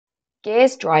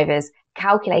Gears, drivers,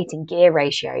 calculating gear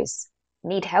ratios.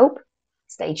 Need help?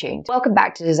 Stay tuned. Welcome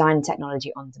back to Design and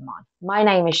Technology on Demand. My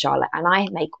name is Charlotte and I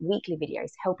make weekly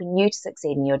videos helping you to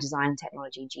succeed in your design and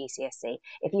technology GCSE.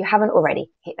 If you haven't already,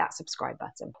 hit that subscribe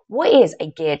button. What is a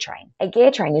gear train? A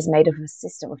gear train is made of a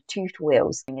system of toothed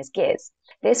wheels known as gears.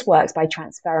 This works by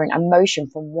transferring a motion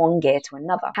from one gear to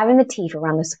another. Having the teeth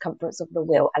around the circumference of the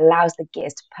wheel allows the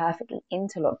gears to perfectly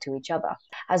interlock to each other.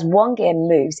 As one gear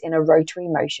moves in a rotary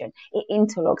motion, it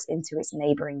interlocks into its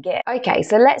neighbouring gear. Okay,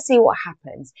 so let's see what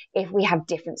happens if we have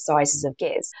different sizes of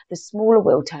gears. The smaller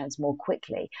wheel turns more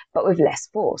quickly, but with less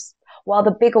force, while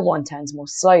the bigger one turns more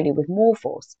slowly with more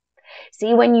force.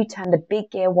 See, when you turn the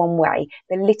big gear one way,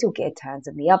 the little gear turns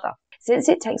in the other. Since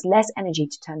it takes less energy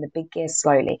to turn the big gear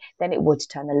slowly than it would to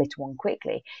turn the little one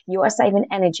quickly, you are saving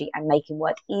energy and making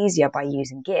work easier by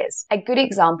using gears. A good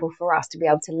example for us to be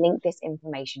able to link this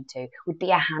information to would be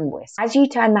a hand whisk. As you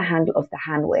turn the handle of the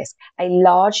hand whisk, a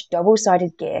large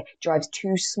double-sided gear drives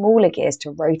two smaller gears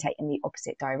to rotate in the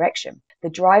opposite direction. The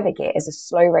driver gear is a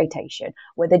slow rotation,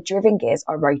 where the driven gears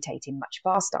are rotating much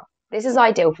faster. This is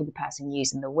ideal for the person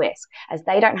using the whisk, as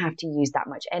they don't have to use that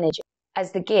much energy,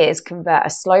 as the gears convert a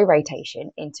slow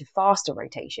rotation into faster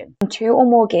rotation. When two or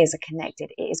more gears are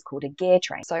connected, it is called a gear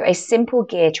train. So a simple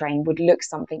gear train would look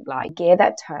something like: the gear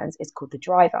that turns is called the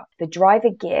driver. The driver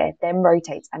gear then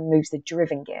rotates and moves the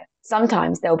driven gear.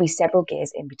 Sometimes there will be several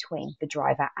gears in between the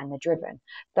driver and the driven.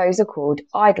 Those are called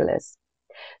idlers.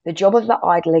 The job of the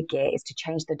idler gear is to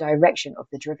change the direction of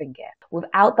the driven gear.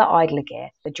 Without the idler gear,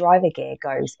 the driver gear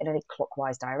goes in a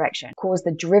clockwise direction, cause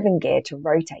the driven gear to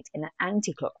rotate in an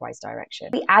anti-clockwise direction.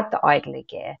 If we add the idler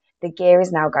gear, the gear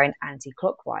is now going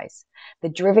anti-clockwise. The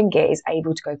driven gear is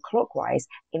able to go clockwise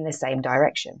in the same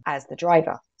direction as the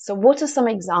driver. So what are some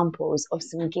examples of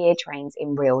some gear trains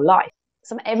in real life?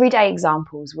 Some everyday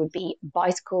examples would be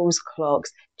bicycles,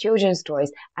 clocks, children's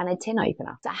toys, and a tin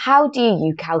opener. So how do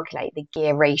you calculate the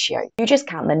gear ratio? You just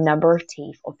count the number of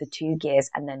teeth of the two gears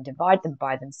and then divide them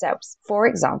by themselves. For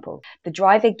example, the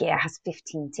driver gear has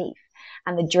 15 teeth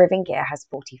and the driven gear has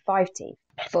 45 teeth.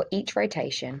 For each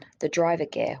rotation, the driver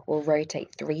gear will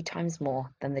rotate 3 times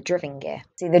more than the driven gear.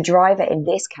 See, the driver in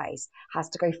this case has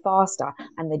to go faster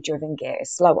and the driven gear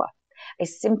is slower. A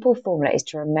simple formula is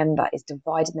to remember is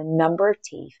dividing the number of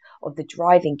teeth of the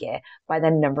driving gear by the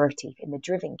number of teeth in the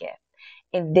driven gear.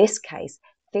 In this case,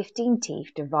 15 teeth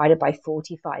divided by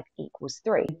 45 equals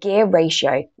 3. The gear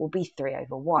ratio will be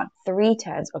 3/1. 3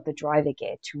 turns of the driver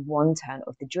gear to 1 turn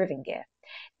of the driven gear.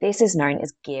 This is known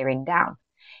as gearing down.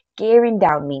 Gearing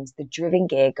down means the driven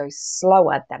gear goes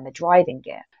slower than the driving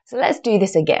gear. So let's do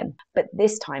this again, but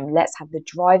this time let's have the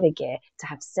driver gear to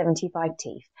have 75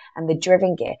 teeth and the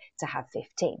driven gear to have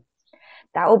 15.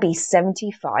 That will be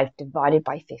 75 divided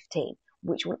by 15,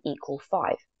 which will equal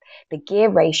 5. The gear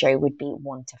ratio would be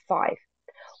 1:5.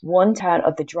 1 turn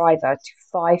of the driver to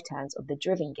 5 turns of the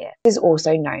driven gear. This is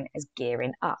also known as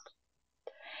gearing up.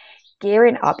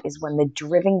 Gearing up is when the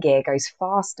driven gear goes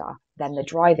faster than the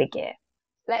driver gear.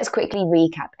 Let's quickly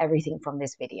recap everything from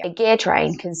this video. A gear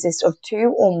train consists of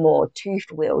 2 or more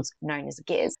toothed wheels known as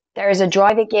gears. There is a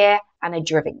driver gear and a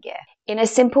driven gear. In a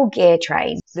simple gear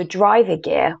train, the driver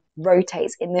gear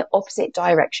rotates in the opposite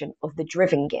direction of the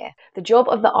driven gear. The job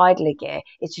of the idler gear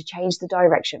is to change the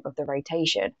direction of the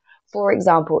rotation. For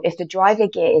example, if the driver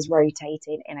gear is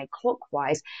rotating in a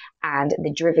clockwise and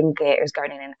the driven gear is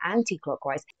going in an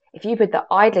anti-clockwise, if you put the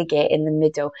idler gear in the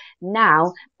middle,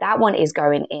 now that one is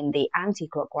going in the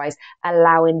anti-clockwise,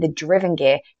 allowing the driven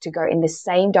gear to go in the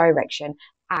same direction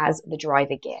as the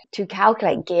driver gear. To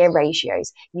calculate gear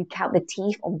ratios, you count the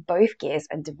teeth on both gears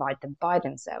and divide them by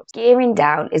themselves. Gearing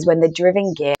down is when the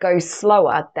driven gear goes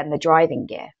slower than the driving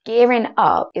gear. Gearing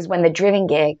up is when the driven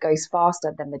gear goes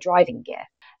faster than the driving gear.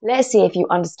 Let's see if you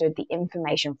understood the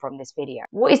information from this video.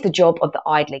 What is the job of the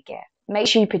idler gear? Make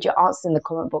sure you put your answers in the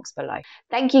comment box below.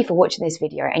 Thank you for watching this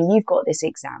video and you've got this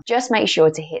exam. Just make sure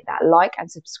to hit that like and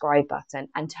subscribe button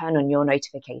and turn on your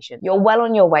notifications. You're well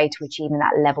on your way to achieving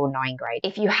that level 9 grade.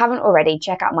 If you haven't already,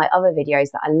 check out my other videos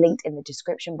that are linked in the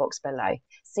description box below.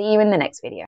 See you in the next video.